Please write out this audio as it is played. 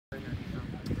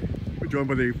joined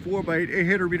by the 4x8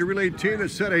 800 meter relay team that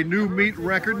set a new meet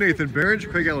record. Nathan Behrens,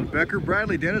 Craig Allen Becker,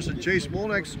 Bradley Dennis, and Chase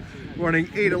Molnex running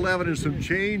 8:11 and some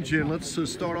change. And let's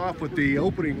start off with the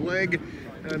opening leg.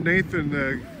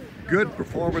 Nathan, good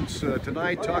performance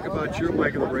tonight. Talk about your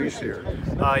leg of the race here.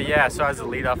 Yeah, so as a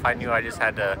leadoff, I knew I just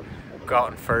had to go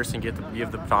out in first and give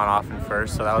the baton off in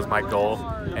first, so that was my goal,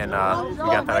 and we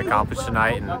got that accomplished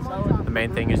tonight. And the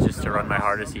main thing is just to run my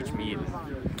hardest each meet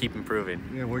and keep improving.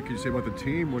 Yeah, what can you say about the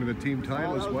team winning the team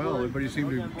title as well? Everybody seemed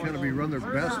to kind of be run their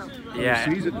best of the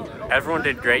season. Everyone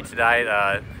did great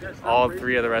tonight. All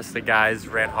three of the rest of the guys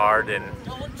ran hard and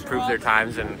improved their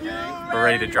times, and we're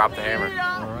ready to drop the hammer.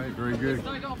 All right, very good.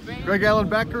 Craig Allen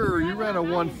Becker, you ran a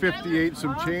 1:58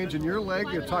 some change in your leg.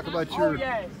 Talk about your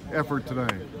effort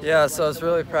tonight. Yeah, so I was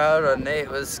really proud.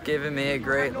 Nate was giving me a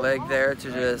great leg there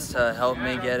to just help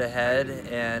me get ahead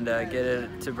and get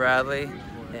it to Bradley.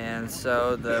 And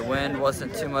so the wind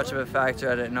wasn't too much of a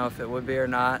factor. I didn't know if it would be or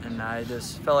not, and I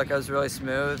just felt like I was really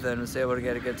smooth and was able to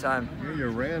get a good time. Yeah, you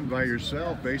ran by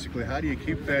yourself, basically. How do you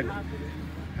keep that?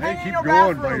 How do you keep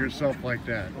going by yourself like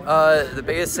that? The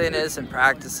biggest thing is in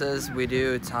practices we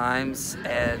do times,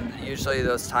 and usually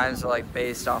those times are like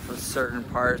based off of certain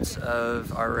parts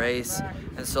of our race.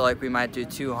 And so like we might do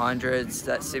 200s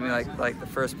that simulate like the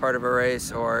first part of a race,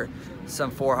 or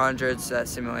some 400s that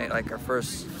simulate like our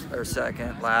first or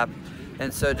second lap.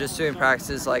 And so just doing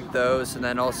practices like those, and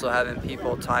then also having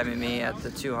people timing me at the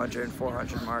 200 and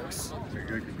 400 marks. Very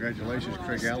good. Congratulations,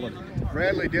 Craig Allen.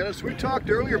 Bradley Dennis, we talked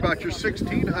earlier about your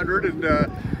 1600, and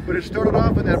but it started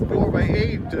off in that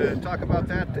 4x8. Talk about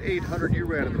that 800 you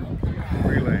ran in the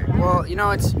relay. Well, you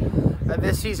know, it's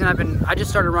this season I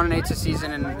just started running 8s this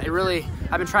season, and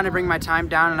I've been trying to bring my time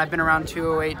down, and I've been around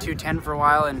 208, 210 for a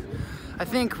while, and I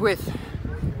think with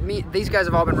me, these guys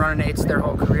have all been running 8s their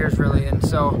whole careers really, and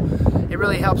so it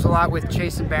really helps a lot with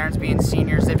Chase and Behrens being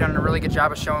seniors. They've done a really good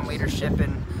job of showing leadership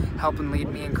and helping lead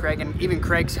me and Craig, and even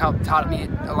Craig's taught me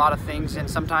a lot of things, and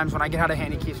sometimes when I get out of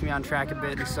hand he keeps me on track a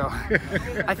bit, and so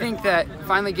I think that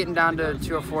finally getting down to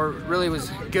 204 really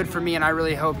was good for me, and I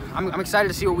really hope, I'm excited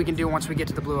to see what we can do once we get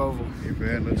to the Blue Oval. Hey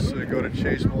man, let's go to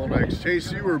Chase Molnex.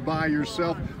 Chase, you were by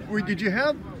yourself. Did you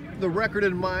have the record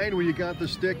in mind when you got the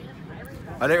stick?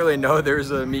 I didn't really know there was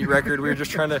a meet record. We were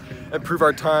just trying to improve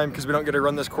our time because we don't get to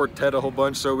run this quartet a whole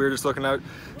bunch, so we were just looking out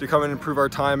to come and improve our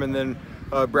time. And then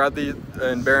Bradley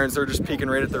and Behrens, they're just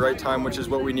peaking right at the right time, which is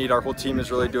what we need. Our whole team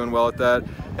is really doing well at that.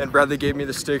 And Bradley gave me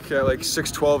the stick at like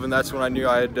 6:12, and that's when I knew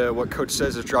I had what coach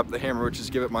says is drop the hammer, which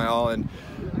is give it my all. And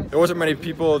there wasn't many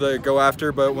people to go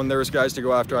after, but when there was guys to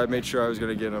go after, I made sure I was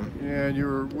going to get them. Yeah, and you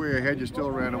were way ahead. You still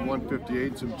ran a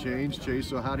 1:58 some change, Chase.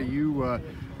 So how do you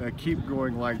keep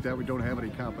going like that? We don't have any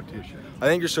competition. I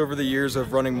think just over the years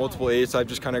of running multiple 8s, I've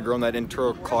just kind of grown that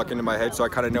intro clock into my head, so I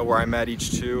kind of know where I'm at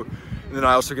each 2. And then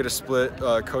I also get a split.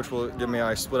 Coach will give me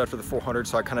a split after the 400,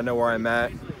 so I kind of know where I'm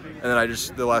at. And then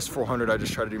the last 400, I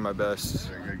just try to do my best.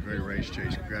 Very good, great race,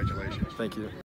 Chase. Congratulations. Thank you.